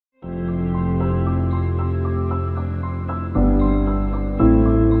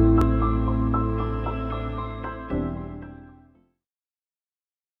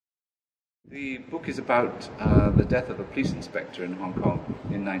book is about the death of a police inspector in Hong Kong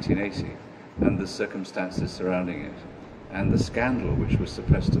in 1980 and the circumstances surrounding it and the scandal which was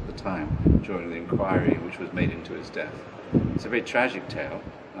suppressed at the time during the inquiry which was made into his death. It's a very tragic tale,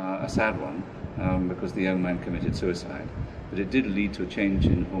 a sad one, because the young man committed suicide, but it did lead to a change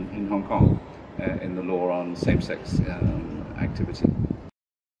in Hong Kong in the law on same-sex activity.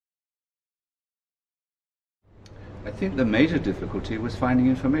 I think the major difficulty was finding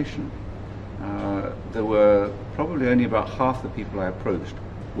information. There were probably only about half the people I approached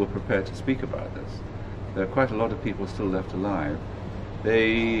were prepared to speak about this. There are quite a lot of people still left alive.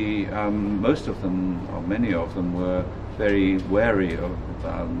 They, most of them, or many of them, were very wary of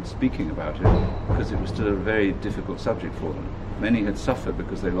speaking about it because it was still a very difficult subject for them. Many had suffered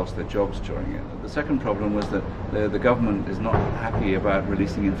because they lost their jobs during it. The second problem was that the government is not happy about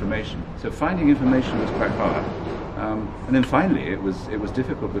releasing information. So finding information was quite hard. And then finally it was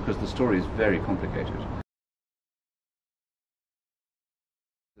difficult because the story is very complicated.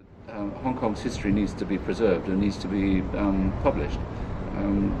 Hong Kong's history needs to be preserved and needs to be published.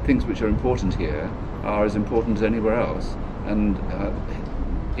 Things which are important here are as important as anywhere else, and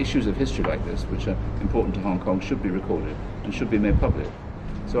issues of history like this, which are important to Hong Kong, should be recorded and should be made public.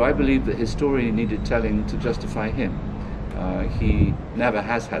 So I believe that his story needed telling to justify him. He never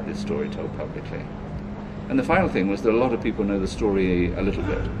has had this story told publicly. And the final thing was that a lot of people know the story a little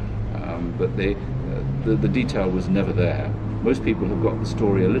bit, but the detail was never there. Most people have got the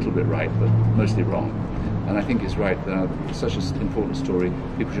story a little bit right, but mostly wrong. And I think it's right that such an important story,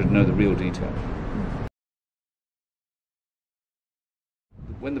 people should know the real detail.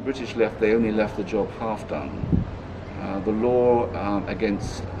 When the British left, they only left the job half done. The law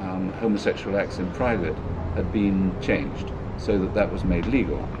against homosexual acts in private had been changed so that that was made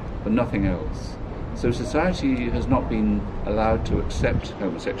legal, but nothing else. So society has not been allowed to accept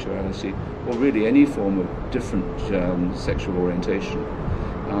homosexuality or really any form of different sexual orientation.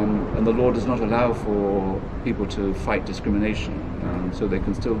 And the law does not allow for people to fight discrimination, so they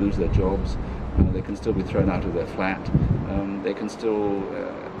can still lose their jobs, they can still be thrown out of their flat, they can still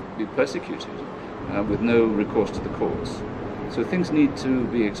be persecuted with no recourse to the courts. So things need to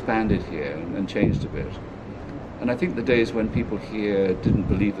be expanded here and changed a bit. And I think the days when people here didn't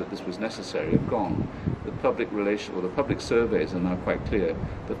believe that this was necessary have gone. The public surveys are now quite clear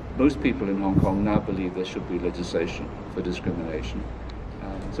that most people in Hong Kong now believe there should be legislation for discrimination.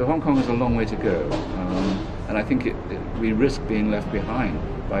 So Hong Kong has a long way to go, and I think we risk being left behind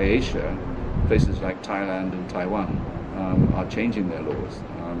by Asia. Places like Thailand and Taiwan are changing their laws,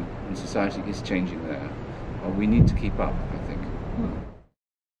 and society is changing there. We need to keep up.